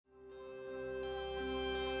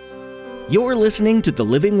You're listening to The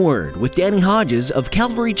Living Word with Danny Hodges of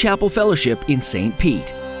Calvary Chapel Fellowship in St.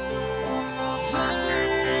 Pete.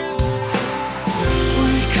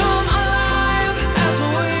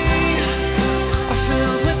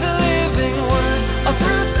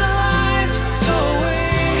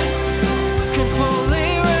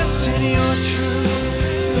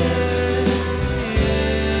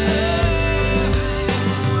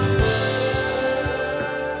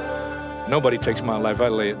 Nobody takes my life, I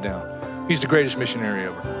lay it down. He's the greatest missionary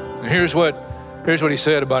ever. And here's what he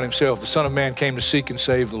said about himself. The Son of Man came to seek and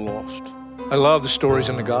save the lost. I love the stories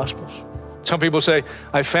in the Gospels. Some people say,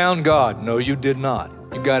 I found God. No, you did not.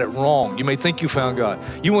 You got it wrong. You may think you found God.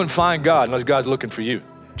 You wouldn't find God unless God's looking for you.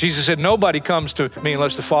 Jesus said, nobody comes to me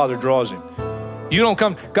unless the Father draws him. You don't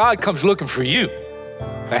come, God comes looking for you.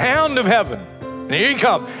 The hound of heaven. And here he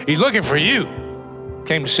comes. He's looking for you.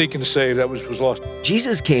 Came to seek and to save that was lost.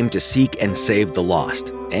 Jesus came to seek and save the lost,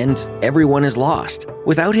 and everyone is lost.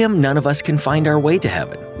 Without him, none of us can find our way to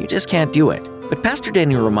heaven. You just can't do it. But Pastor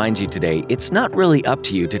Danny reminds you today, it's not really up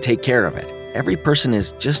to you to take care of it. Every person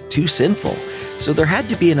is just too sinful, so there had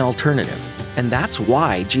to be an alternative. And that's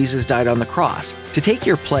why Jesus died on the cross, to take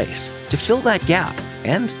your place, to fill that gap,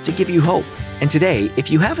 and to give you hope. And today, if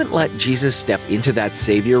you haven't let Jesus step into that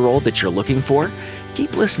Savior role that you're looking for,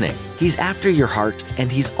 keep listening. He's after your heart,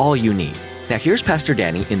 and he's all you need. Now here's Pastor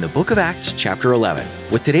Danny in the book of Acts, chapter 11,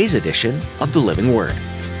 with today's edition of The Living Word. To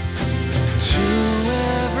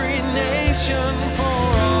every nation, for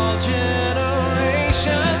all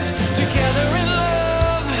generations, together in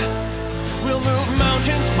love, we'll move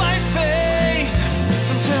mountains by faith,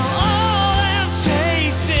 until all have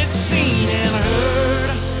tasted, seen, and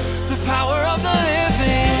heard the power of the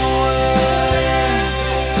living word.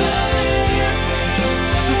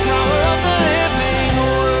 The power of the living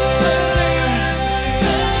word.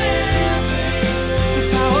 The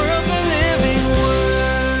power of the living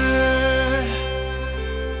word.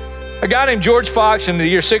 A guy named George Fox in the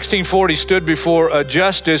year 1640 stood before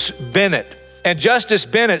Justice Bennett. And Justice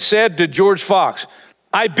Bennett said to George Fox,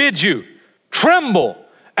 I bid you tremble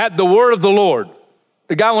at the word of the Lord.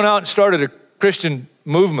 The guy went out and started a Christian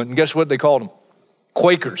movement, and guess what they called them?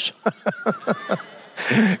 Quakers.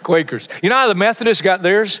 Quakers. You know how the Methodists got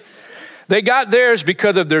theirs? They got theirs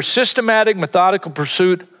because of their systematic, methodical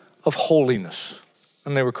pursuit of holiness.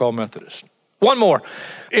 And they were called Methodists. One more.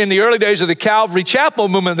 In the early days of the Calvary Chapel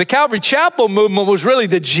movement, the Calvary Chapel movement was really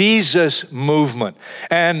the Jesus movement.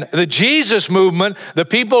 And the Jesus movement, the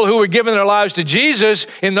people who were giving their lives to Jesus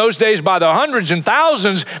in those days by the hundreds and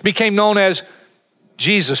thousands became known as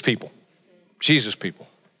Jesus people. Jesus people.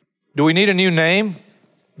 Do we need a new name?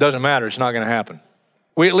 Doesn't matter. It's not going to happen.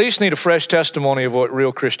 We at least need a fresh testimony of what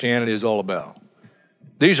real Christianity is all about.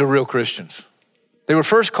 These are real Christians. They were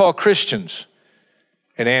first called Christians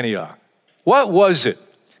at Antioch. What was it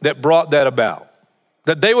that brought that about?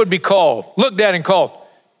 That they would be called, looked at and called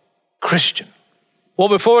Christian. Well,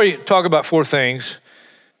 before we talk about four things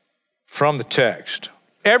from the text,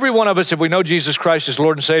 every one of us, if we know Jesus Christ as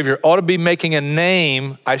Lord and Savior, ought to be making a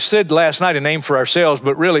name. I said last night a name for ourselves,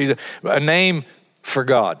 but really a name for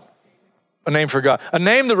God. A name for God. A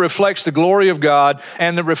name that reflects the glory of God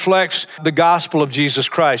and that reflects the gospel of Jesus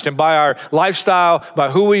Christ. And by our lifestyle, by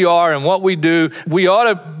who we are and what we do, we ought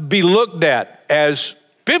to be looked at as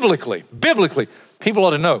biblically, people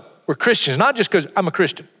ought to know we're Christians, not just because I'm a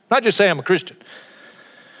Christian, not just say I'm a Christian.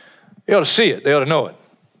 They ought to see it. They ought to know it.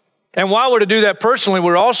 And while we're to do that personally,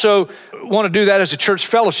 we also want to do that as a church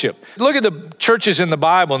fellowship. Look at the churches in the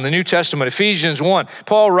Bible, in the New Testament, Ephesians 1.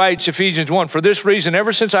 Paul writes, Ephesians 1, for this reason,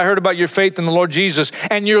 ever since I heard about your faith in the Lord Jesus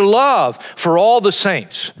and your love for all the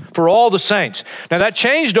saints. Now that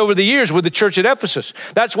changed over the years with the church at Ephesus.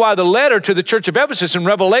 That's why the letter to the church of Ephesus in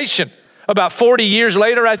Revelation, about 40 years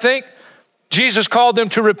later, I think, Jesus called them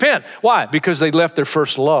to repent. Why? Because they left their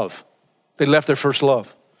first love. But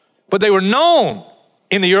they were known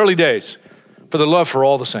in the early days for the love for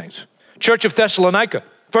all the saints. Church of Thessalonica,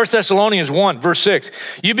 1 Thessalonians 1, verse 6.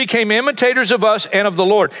 You became imitators of us and of the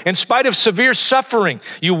Lord. In spite of severe suffering,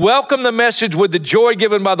 you welcomed the message with the joy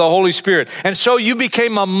given by the Holy Spirit. And so you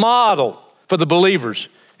became a model for the believers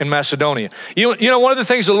in Macedonia. You know, one of the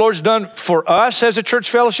things the Lord's done for us as a church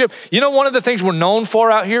fellowship, you know, one of the things we're known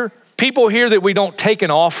for out here, people hear that we don't take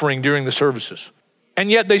an offering during the services.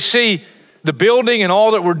 And yet they see the building and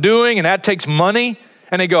all that we're doing, and that takes money.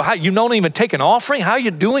 And they go, how, you don't even take an offering? How are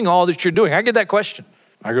you doing all that you're doing? I get that question.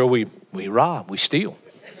 I go, we rob, we steal.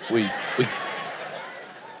 We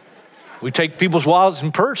take people's wallets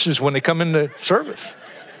and purses when they come into service.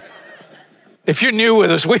 If you're new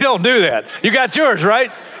with us, we don't do that. You got yours,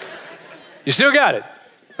 right? You still got it.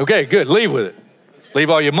 Okay, good, leave with it. Leave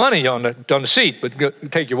all your money on the seat, but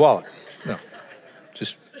take your wallet. No,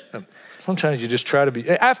 just sometimes you just try to be,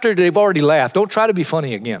 after they've already laughed, don't try to be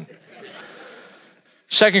funny again.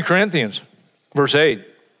 2 Corinthians, verse 8.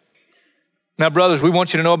 Now, brothers, we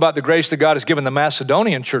want you to know about the grace that God has given the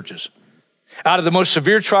Macedonian churches. Out of the most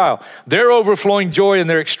severe trial, their overflowing joy and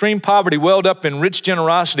their extreme poverty welled up in rich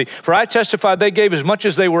generosity. For I testify they gave as much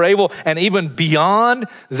as they were able and even beyond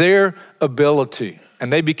their ability.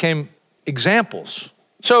 And they became examples.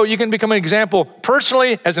 So you can become an example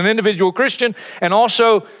personally as an individual Christian and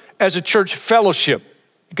also as a church fellowship.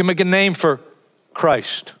 You can make a name for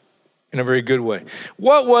Christ in a very good way.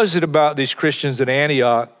 What was it about these Christians at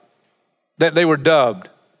Antioch that they were dubbed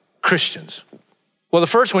Christians? Well, the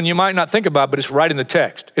first one you might not think about, but it's right in the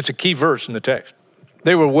text. It's a key verse in the text.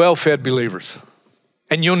 They were well-fed believers.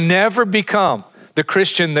 And you'll never become the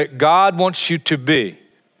Christian that God wants you to be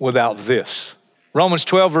without this. Romans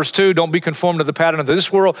 12, verse 2, don't be conformed to the pattern of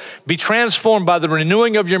this world. Be transformed by the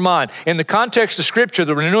renewing of your mind. In the context of Scripture,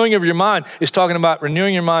 the renewing of your mind is talking about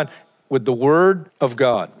renewing your mind with the Word of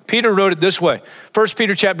God. Peter wrote it this way, 1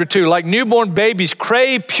 Peter chapter 2, like newborn babies,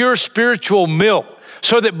 crave pure spiritual milk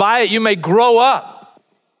so that by it you may grow up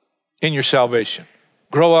in your salvation.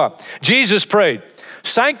 Grow up. Jesus prayed,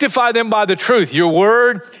 sanctify them by the truth. Your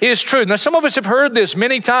word is truth. Now, some of us have heard this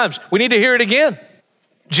many times. We need to hear it again.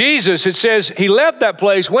 Jesus, it says, he left that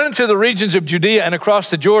place, went into the regions of Judea and across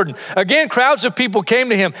the Jordan. Again, crowds of people came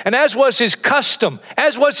to him, and as was his custom,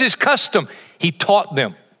 he taught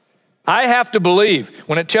them. I have to believe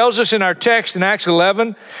when it tells us in our text in Acts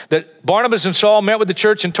 11 that Barnabas and Saul met with the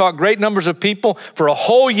church and taught great numbers of people for a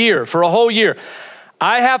whole year.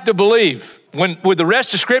 I have to believe, with the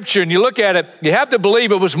rest of Scripture, and you look at it, you have to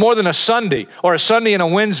believe it was more than a Sunday or a Sunday and a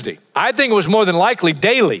Wednesday. I think it was more than likely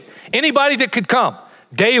daily. Anybody that could come,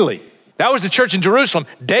 daily. That was the church in Jerusalem.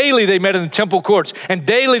 Daily they met in the temple courts, and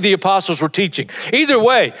daily the apostles were teaching. Either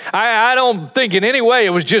way, I don't think in any way it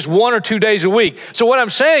was just 1 or 2 days a week. So what I'm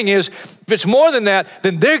saying is, if it's more than that,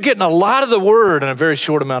 then they're getting a lot of the word in a very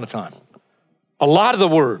short amount of time. A lot of the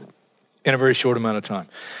word in a very short amount of time.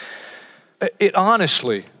 It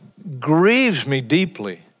honestly grieves me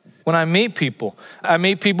deeply when I meet people. I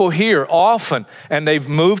meet people here often, and they've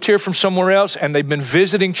moved here from somewhere else, and they've been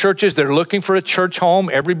visiting churches. They're looking for a church home.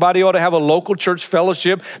 Everybody ought to have a local church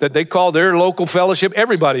fellowship that they call their local fellowship.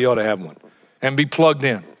 Everybody ought to have one and be plugged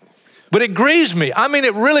in. But it grieves me. I mean,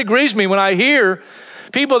 it really grieves me when I hear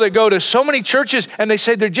people that go to so many churches and they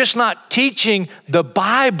say they're just not teaching the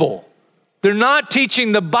Bible. They're not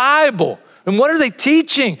teaching the Bible. And what are they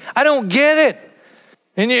teaching? I don't get it.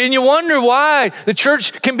 And you wonder why the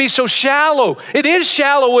church can be so shallow. It is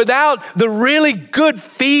shallow without the really good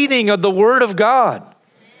feeding of the Word of God.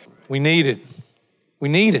 We need it. We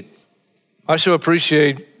need it. I so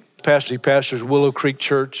appreciate pastors Willow Creek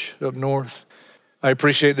Church up north. I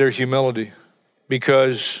appreciate their humility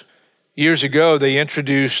because years ago they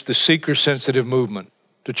introduced the seeker-sensitive movement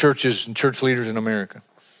to churches and church leaders in America.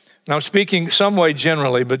 Now, I'm speaking some way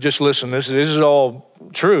generally, but just listen, this is all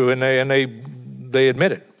true, and they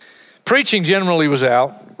admit it. Preaching generally was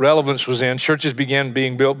out, relevance was in. Churches began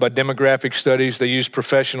being built by demographic studies. They used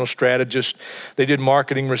professional strategists. They did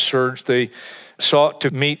marketing research. They sought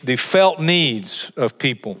to meet the felt needs of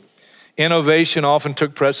people. Innovation often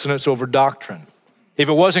took precedence over doctrine. If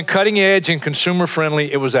it wasn't cutting edge and consumer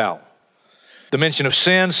friendly, it was out. The mention of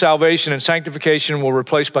sin, salvation, and sanctification were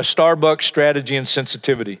replaced by Starbucks, strategy, and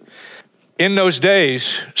sensitivity. In those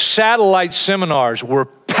days, satellite seminars were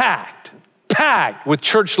packed with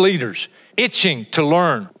church leaders itching to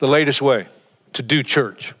learn the latest way to do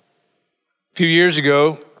church. A few years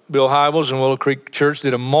ago, Bill Hybels and Willow Creek Church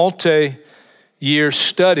did a multi-year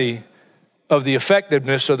study of the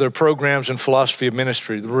effectiveness of their programs and philosophy of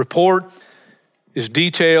ministry. The report is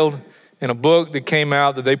detailed in a book that came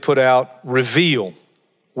out that they put out, Reveal,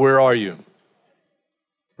 Where Are You?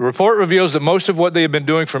 The report reveals that most of what they have been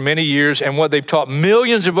doing for many years and what they've taught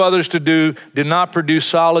millions of others to do did not produce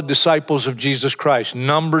solid disciples of Jesus Christ.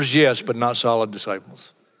 Numbers, yes, but not solid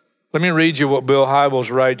disciples. Let me read you what Bill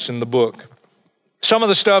Hybels writes in the book. Some of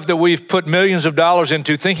the stuff that we've put millions of dollars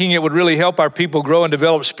into thinking it would really help our people grow and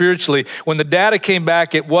develop spiritually, when the data came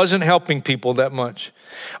back, it wasn't helping people that much.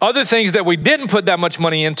 Other things that we didn't put that much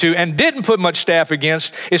money into and didn't put much staff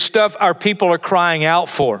against is stuff our people are crying out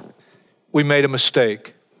for. We made a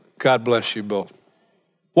mistake. God bless you both.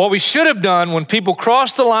 What we should have done when people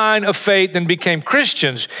crossed the line of faith and became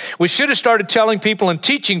Christians, we should have started telling people and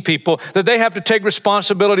teaching people that they have to take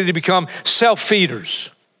responsibility to become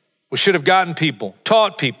self-feeders. We should have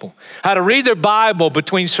taught people how to read their Bible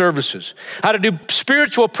between services, how to do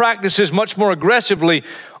spiritual practices much more aggressively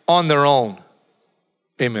on their own.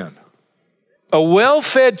 Amen. A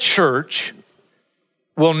well-fed church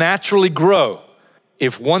will naturally grow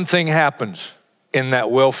if one thing happens in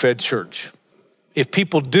that well-fed church. If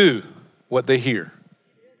people do what they hear.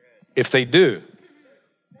 If they do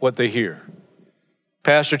what they hear.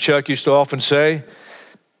 Pastor Chuck used to often say,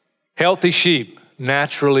 healthy sheep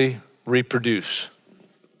naturally reproduce.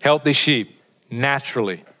 Healthy sheep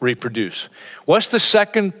naturally reproduce. What's the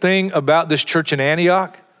second thing about this church in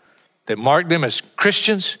Antioch that marked them as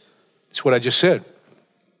Christians? It's what I just said.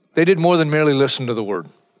 They did more than merely listen to the word.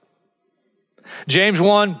 James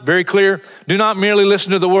 1, very clear, do not merely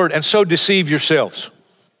listen to the word and so deceive yourselves.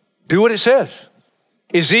 Do what it says.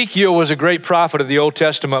 Ezekiel was a great prophet of the Old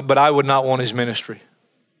Testament, but I would not want his ministry.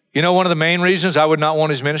 You know one of the main reasons I would not want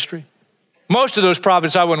his ministry? Most of those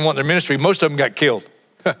prophets, I wouldn't want their ministry. Most of them got killed.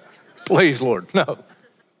 Please, Lord, no.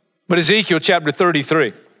 But Ezekiel chapter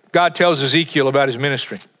 33, God tells Ezekiel about his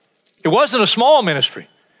ministry. It wasn't a small ministry.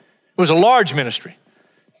 It was a large ministry.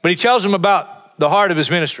 But he tells him about the heart of his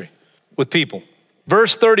ministry with people.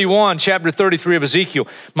 Verse 31, chapter 33 of Ezekiel.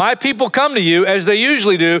 My people come to you as they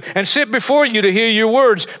usually do and sit before you to hear your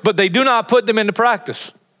words, but they do not put them into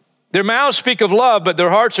practice. Their mouths speak of love, but their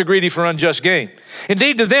hearts are greedy for unjust gain.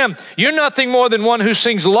 Indeed, to them, you're nothing more than one who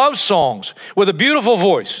sings love songs with a beautiful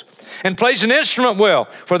voice and plays an instrument well,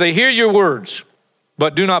 for they hear your words,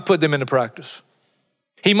 but do not put them into practice.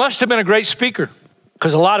 He must have been a great speaker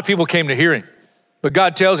because a lot of people came to hear him. But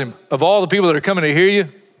God tells him, of all the people that are coming to hear you,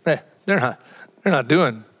 they're not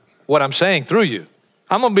doing what I'm saying through you.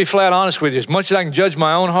 I'm going to be flat honest with you. As much as I can judge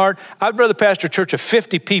my own heart, I'd rather pastor a church of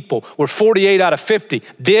 50 people where 48 out of 50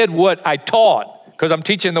 did what I taught because I'm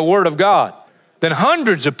teaching the word of God than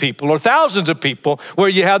hundreds of people or thousands of people where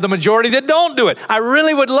you have the majority that don't do it. I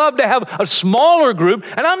really would love to have a smaller group,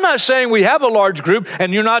 and I'm not saying we have a large group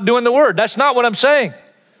and you're not doing the word. That's not what I'm saying.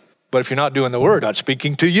 But if you're not doing the word, I'm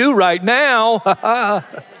speaking to you right now.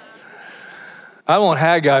 I want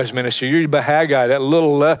Haggai's ministry. You read about Haggai, that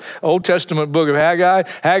little Old Testament book of Haggai.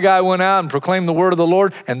 Haggai went out and proclaimed the word of the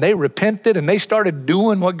Lord, and they repented, and they started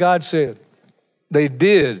doing what God said. They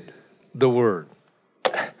did the word,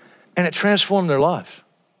 and it transformed their lives.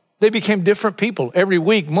 They became different people every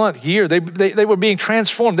week, month, year. They were being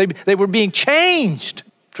transformed. They were being changed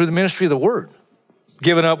through the ministry of the word.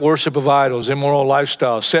 Giving up worship of idols, immoral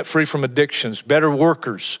lifestyles, set free from addictions, better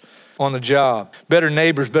workers on the job, better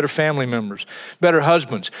neighbors, better family members, better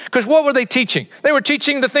husbands. Because what were they teaching? They were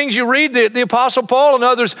teaching the things you read, the Apostle Paul and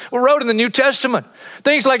others wrote in the New Testament.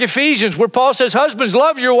 Things like Ephesians, where Paul says, husbands,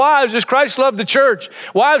 love your wives as Christ loved the church.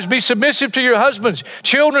 Wives, be submissive to your husbands.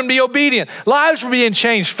 Children, be obedient. Lives were being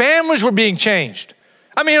changed. Families were being changed.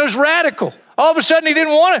 I mean, it was radical. All of a sudden, he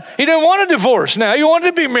didn't want a divorce now. He wanted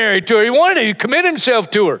to be married to her. He wanted to commit himself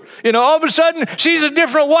to her. All of a sudden, she's a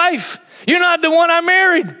different wife. You're not the one I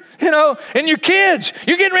married. And your kids,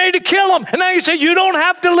 you're getting ready to kill them. And now you say, you don't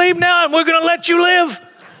have to leave now and we're going to let you live.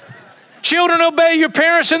 Children, obey your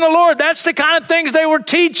parents in the Lord. That's the kind of things they were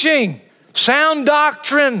teaching. Sound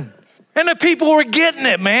doctrine. And the people were getting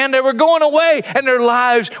it, man. They were going away and their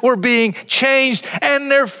lives were being changed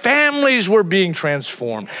and their families were being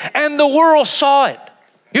transformed. And the world saw it.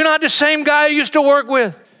 You're not the same guy I used to work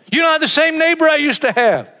with. You're not the same neighbor I used to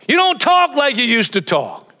have. You don't talk like you used to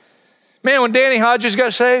talk. Man, when Danny Hodges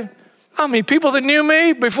got saved, I mean, people that knew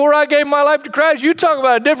me before I gave my life to Christ, you talk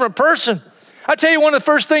about a different person. I tell you, one of the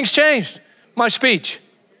first things changed, my speech.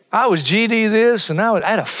 I was GD this, and I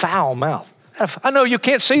had a foul mouth. I know you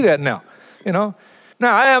can't see that now, Now,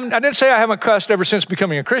 I didn't say I haven't cussed ever since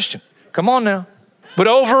becoming a Christian. Come on now. But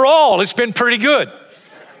overall, it's been pretty good.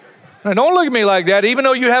 Now, don't look at me like that. Even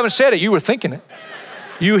though you haven't said it, you were thinking it.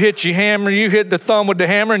 You hit your hammer, you hit the thumb with the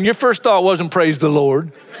hammer, and your first thought wasn't praise the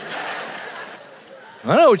Lord.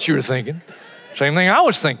 I know what you were thinking. Same thing I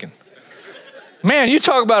was thinking. Man, you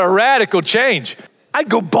talk about a radical change. I'd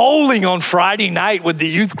go bowling on Friday night with the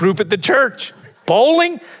youth group at the church.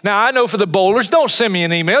 Bowling? Now, I know for the bowlers, don't send me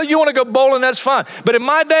an email. You want to go bowling, that's fine. But in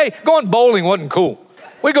my day, going bowling wasn't cool.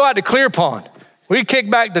 We'd go out to Clear Pond. We'd kick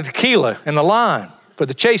back the tequila and the lime for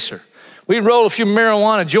the chaser. We'd roll a few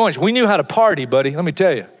marijuana joints. We knew how to party, buddy, let me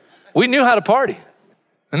tell you. We knew how to party.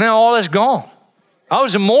 And now all that's gone. I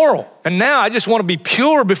was immoral, and now I just want to be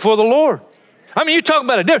pure before the Lord. I mean, you talk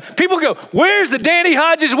about it different. People go, where's the Danny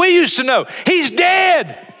Hodges we used to know? He's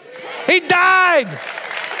dead. He died.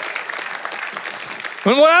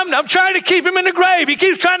 And I'm trying to keep him in the grave. He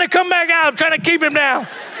keeps trying to come back out. I'm trying to keep him down.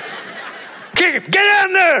 Kick him. Get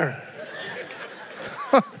down there.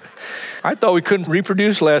 I thought we couldn't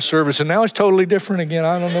reproduce last service, and now it's totally different again.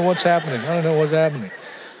 I don't know what's happening.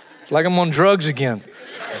 It's like I'm on drugs again.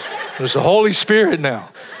 There's the Holy Spirit now.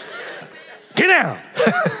 Get down.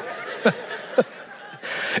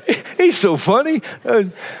 He's so funny.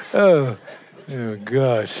 Oh,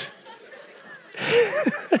 gosh.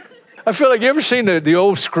 I feel like, you ever seen the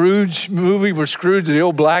old Scrooge movie where Scrooge, the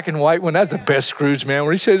old black and white one? That's the best Scrooge, man,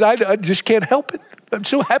 where he says, I just can't help it. I'm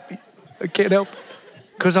so happy. I can't help it.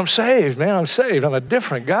 Because I'm saved, man. I'm saved. I'm a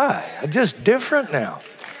different guy. I'm just different now.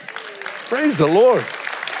 Praise the Lord.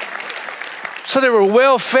 So they were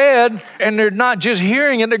well fed, and they're not just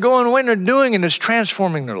hearing it, they're going away and they're doing it, and it's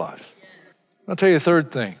transforming their lives. I'll tell you a third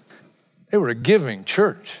thing. They were a giving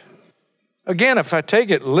church. Again, if I take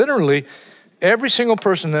it literally, every single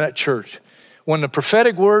person in that church, when the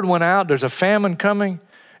prophetic word went out, there's a famine coming,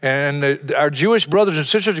 and our Jewish brothers and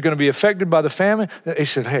sisters are going to be affected by the famine, they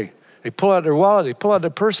said, hey, they pull out their wallet, they pull out their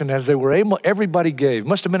purse, and as they were able, everybody gave.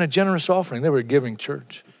 Must have been a generous offering. They were a giving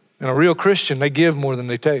church. And a real Christian, they give more than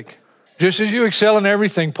they take. Just as you excel in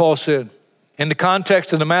everything, Paul said, in the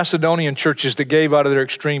context of the Macedonian churches that gave out of their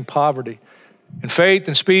extreme poverty, in faith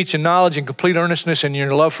and speech and knowledge and complete earnestness and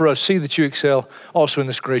your love for us, see that you excel also in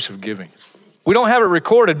this grace of giving. We don't have it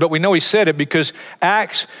recorded, but we know he said it because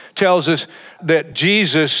Acts tells us that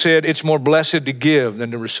Jesus said it's more blessed to give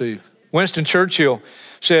than to receive. Winston Churchill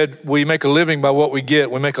said, we make a living by what we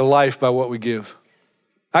get. We make a life by what we give.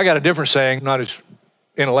 I got a different saying, not as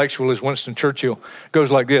intellectual as Winston Churchill. It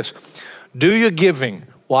goes like this. Do your giving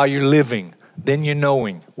while you're living, then you're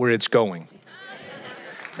knowing where it's going.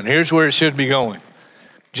 And here's where it should be going.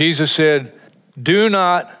 Jesus said, do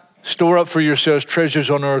not store up for yourselves treasures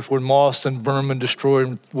on earth where moths and vermin destroy,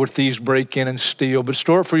 where thieves break in and steal. But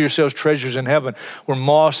store up for yourselves treasures in heaven where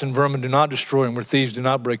moths and vermin do not destroy and where thieves do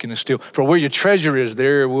not break in and steal. For where your treasure is,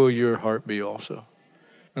 there will your heart be also.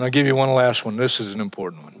 And I'll give you one last one. This is an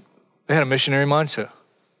important one. They had a missionary mindset,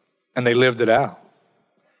 and they lived it out.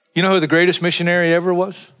 You know who the greatest missionary ever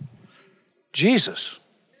was? Jesus.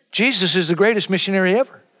 Jesus is the greatest missionary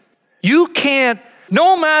ever. You can't,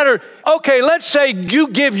 no matter, okay, let's say you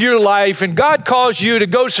give your life and God calls you to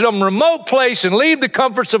go to some remote place and leave the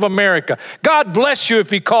comforts of America. God bless you if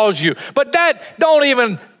he calls you. But that don't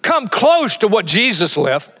even come close to what Jesus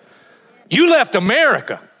left. You left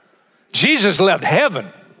America. Jesus left heaven.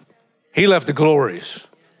 He left the glories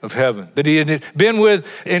of heaven that he had been with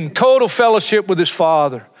in total fellowship with his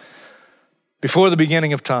Father before the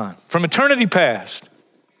beginning of time, from eternity past.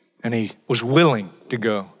 And he was willing to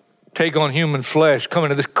go, take on human flesh, come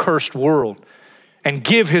into this cursed world, and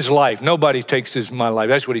give his life. Nobody takes my life.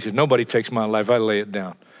 That's what he said. Nobody takes my life. I lay it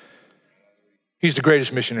down. He's the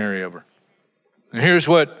greatest missionary ever. And here's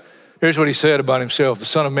what he said about himself. The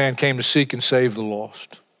Son of Man came to seek and save the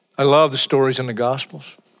lost. I love the stories in the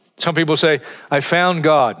Gospels. Some people say, I found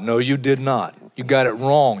God. No, you did not. You got it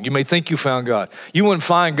wrong. You may think you found God. You wouldn't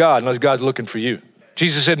find God unless God's looking for you.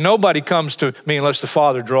 Jesus said, nobody comes to me unless the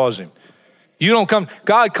Father draws him. You don't come,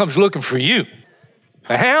 God comes looking for you.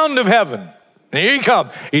 The hound of heaven. And here he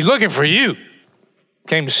comes. He's looking for you.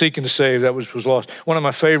 Came to seek and to save. That was lost. One of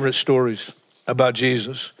my favorite stories about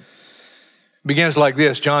Jesus begins like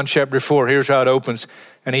this. John chapter 4. Here's how it opens.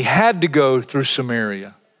 And he had to go through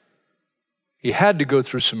Samaria. He had to go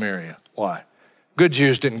through Samaria. Why? Good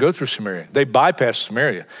Jews didn't go through Samaria. They bypassed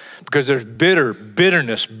Samaria because there's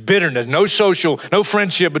bitterness, no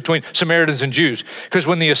friendship between Samaritans and Jews. Because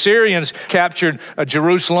when the Assyrians captured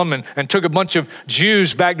Jerusalem and took a bunch of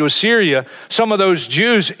Jews back to Assyria, some of those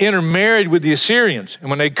Jews intermarried with the Assyrians.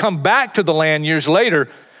 And when they come back to the land years later,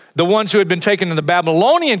 the ones who had been taken into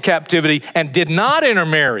Babylonian captivity and did not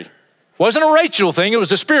intermarry, wasn't a racial thing, it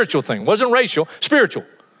was a spiritual thing. It wasn't racial, spiritual.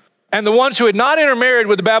 And the ones who had not intermarried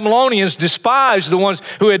with the Babylonians despised the ones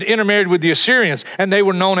who had intermarried with the Assyrians, and they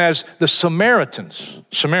were known as the Samaritans.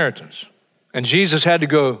 And Jesus had to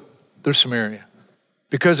go through Samaria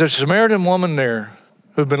because there's a Samaritan woman there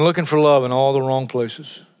who'd been looking for love in all the wrong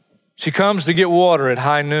places. She comes to get water at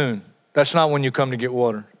high noon. That's not when you come to get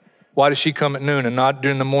water. Why does she come at noon and not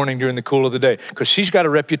during the morning, during the cool of the day? Because she's got a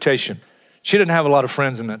reputation. She didn't have a lot of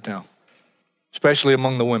friends in that town, especially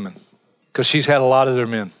among the women, because she's had a lot of their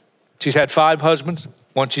men. She's had 5 husbands.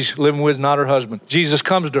 One she's living with, not her husband. Jesus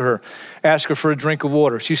comes to her, asks her for a drink of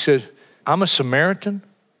water. She says, I'm a Samaritan.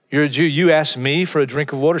 You're a Jew. You asked me for a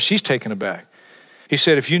drink of water? She's taken aback. He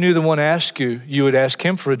said, if you knew the one asked you, you would ask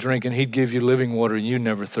him for a drink and he'd give you living water and you'd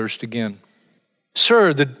never thirst again.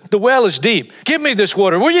 Sir, the well is deep. Give me this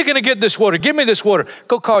water. Where are you going to get this water? Give me this water.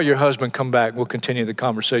 Go call your husband. Come back. We'll continue the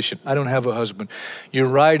conversation. I don't have a husband. You're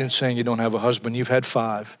right in saying you don't have a husband. You've had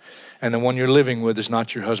 5. And the one you're living with is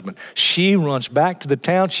not your husband. She runs back to the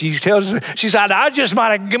town. She said, I just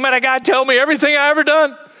met a guy tell me everything I ever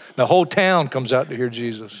done. The whole town comes out to hear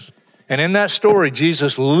Jesus. And in that story,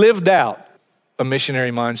 Jesus lived out a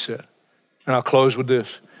missionary mindset. And I'll close with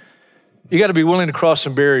this. You got to be willing to cross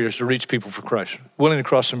some barriers to reach people for Christ. Willing to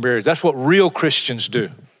cross some barriers. That's what real Christians do.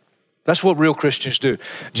 That's what real Christians do.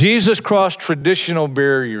 Jesus crossed traditional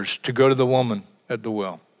barriers to go to the woman at the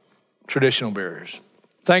well. Traditional barriers.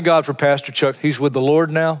 Thank God for Pastor Chuck. He's with the Lord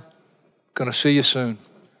now. Going to see you soon.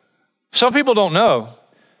 Some people don't know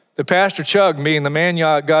that Pastor Chuck, being the man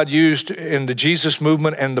God used in the Jesus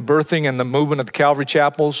movement and the birthing and the movement of the Calvary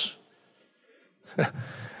chapels,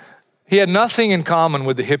 he had nothing in common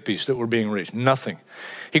with the hippies that were being reached. Nothing.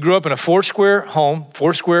 He grew up in a four-square home,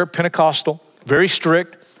 four-square Pentecostal, very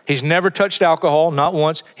strict. He's never touched alcohol, not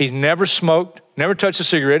once. He's never smoked, never touched a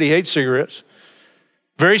cigarette. He hates cigarettes.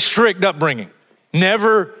 Very strict upbringing.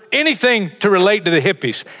 Never anything to relate to the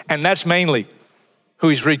hippies. And that's mainly who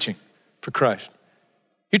he's reaching for Christ.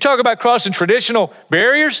 You talk about crossing traditional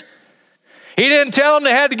barriers. He didn't tell them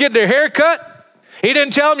they had to get their hair cut. He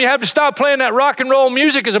didn't tell them you have to stop playing that rock and roll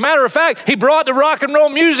music. As a matter of fact, he brought the rock and roll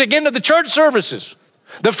music into the church services.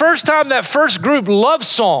 The first time that first group, Love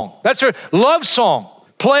Song, that's her love song,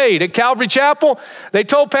 played at Calvary Chapel, they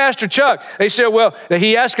told Pastor Chuck, they said, well,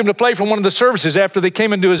 he asked him to play from one of the services after they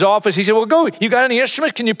came into his office. He said, well, go, you got any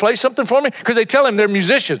instruments? Can you play something for me? Because they tell him they're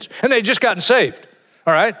musicians and they just gotten saved,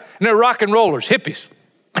 all right? And they're rock and rollers, hippies.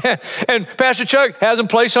 And Pastor Chuck has him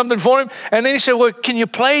play something for him. And then he said, well, can you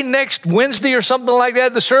play next Wednesday or something like that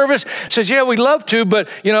at the service? He says, yeah, we'd love to, but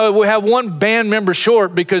we have one band member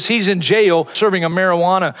short because he's in jail serving a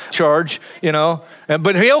marijuana charge,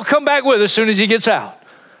 but he'll come back with us as soon as he gets out.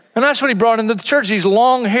 And that's what he brought into the church, these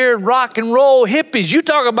long-haired rock and roll hippies. You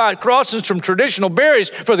talk about crosses from traditional barriers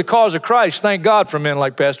for the cause of Christ. Thank God for men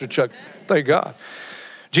like Pastor Chuck. Thank God.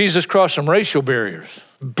 Jesus crossed some racial barriers.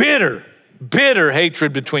 Bitter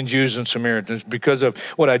hatred between Jews and Samaritans because of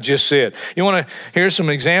what I just said. You want to hear some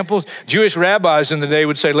examples? Jewish rabbis in the day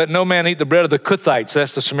would say, let no man eat the bread of the Cuthites,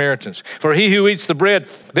 that's the Samaritans. For he who eats the bread,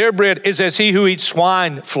 their bread is as he who eats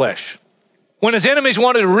swine flesh. When his enemies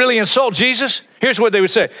wanted to really insult Jesus, here's what they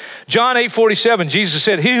would say. John 8:47, Jesus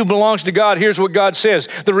said, he who belongs to God hears what God says.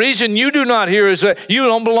 The reason you do not hear is that you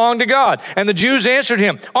don't belong to God. And the Jews answered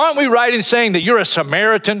him, aren't we right in saying that you're a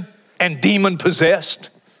Samaritan and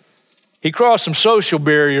demon-possessed? He crossed some social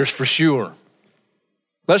barriers for sure.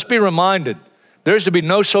 Let's be reminded, there's to be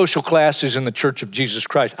no social classes in the Church of Jesus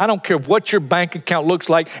Christ. I don't care what your bank account looks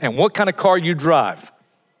like and what kind of car you drive.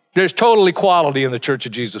 There's total equality in the Church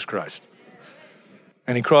of Jesus Christ.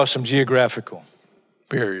 And he crossed some geographical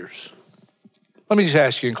barriers. Let me just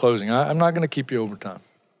ask you in closing. I'm not going to keep you over time.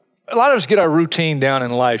 A lot of us get our routine down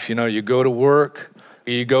in life. You go to work,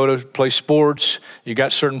 you go to play sports, you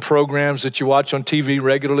got certain programs that you watch on TV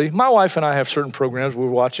regularly. My wife and I have certain programs we're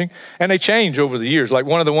watching, and they change over the years. Like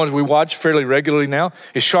one of the ones we watch fairly regularly now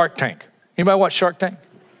is Shark Tank. Anybody watch Shark Tank?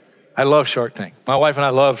 I love Shark Tank. My wife and I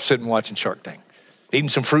love sitting watching Shark Tank, eating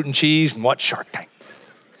some fruit and cheese and watch Shark Tank.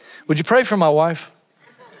 Would you pray for my wife?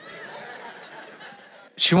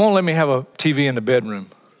 She won't let me have a TV in the bedroom.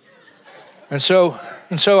 And so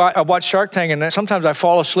I watch Shark Tank, and sometimes I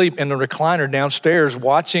fall asleep in the recliner downstairs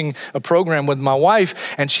watching a program with my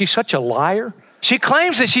wife, and she's such a liar. She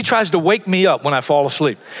claims that she tries to wake me up when I fall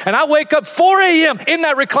asleep. And I wake up 4 a.m. in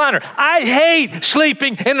that recliner. I hate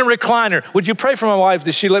sleeping in the recliner. Would you pray for my wife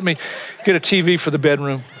that she let me get a TV for the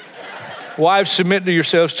bedroom? Wives, submit to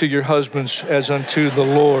yourselves to your husbands as unto the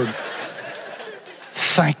Lord.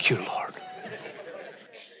 Thank you, Lord.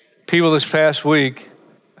 People this past week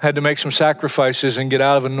had to make some sacrifices and get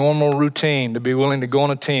out of a normal routine to be willing to go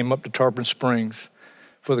on a team up to Tarpon Springs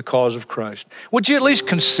for the cause of Christ. Would you at least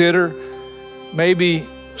consider maybe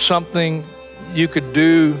something you could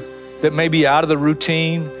do that may be out of the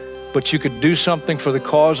routine, but you could do something for the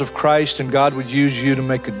cause of Christ and God would use you to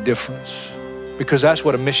make a difference? Because that's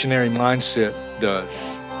what a missionary mindset does.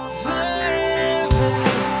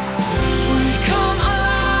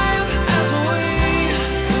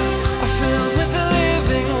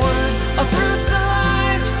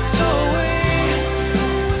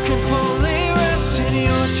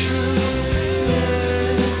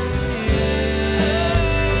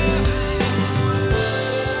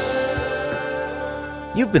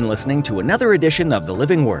 You've been listening to another edition of The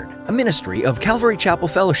Living Word, a ministry of Calvary Chapel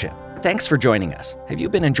Fellowship. Thanks for joining us. Have you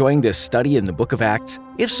been enjoying this study in the book of Acts?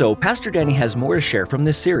 If so, Pastor Danny has more to share from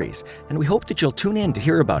this series, and we hope that you'll tune in to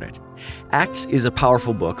hear about it. Acts is a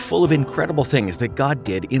powerful book full of incredible things that God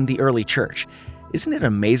did in the early church. Isn't it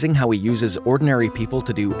amazing how He uses ordinary people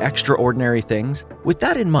to do extraordinary things? With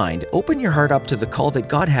that in mind, open your heart up to the call that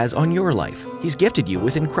God has on your life. He's gifted you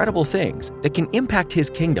with incredible things that can impact His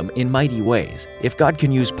kingdom in mighty ways. If God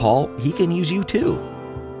can use Paul, He can use you too.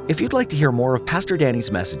 If you'd like to hear more of Pastor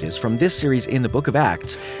Danny's messages from this series in the book of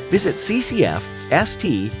Acts, visit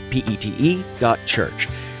ccfstpete.church.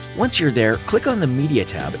 Once you're there, click on the Media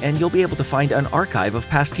tab and you'll be able to find an archive of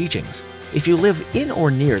past teachings. If you live in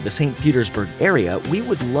or near the St. Petersburg area, we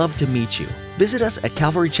would love to meet you. Visit us at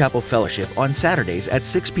Calvary Chapel Fellowship on Saturdays at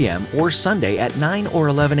 6 p.m. or Sunday at 9 or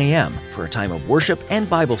 11 a.m. for a time of worship and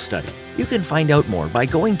Bible study. You can find out more by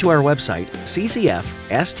going to our website,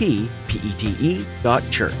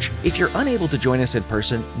 ccfstpete.church. If you're unable to join us in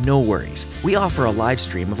person, no worries. We offer a live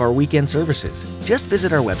stream of our weekend services. Just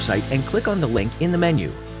visit our website and click on the link in the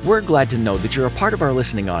menu. We're glad to know that you're a part of our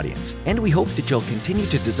listening audience, and we hope that you'll continue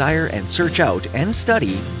to desire and search out and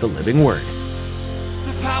study the living Word.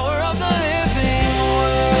 The power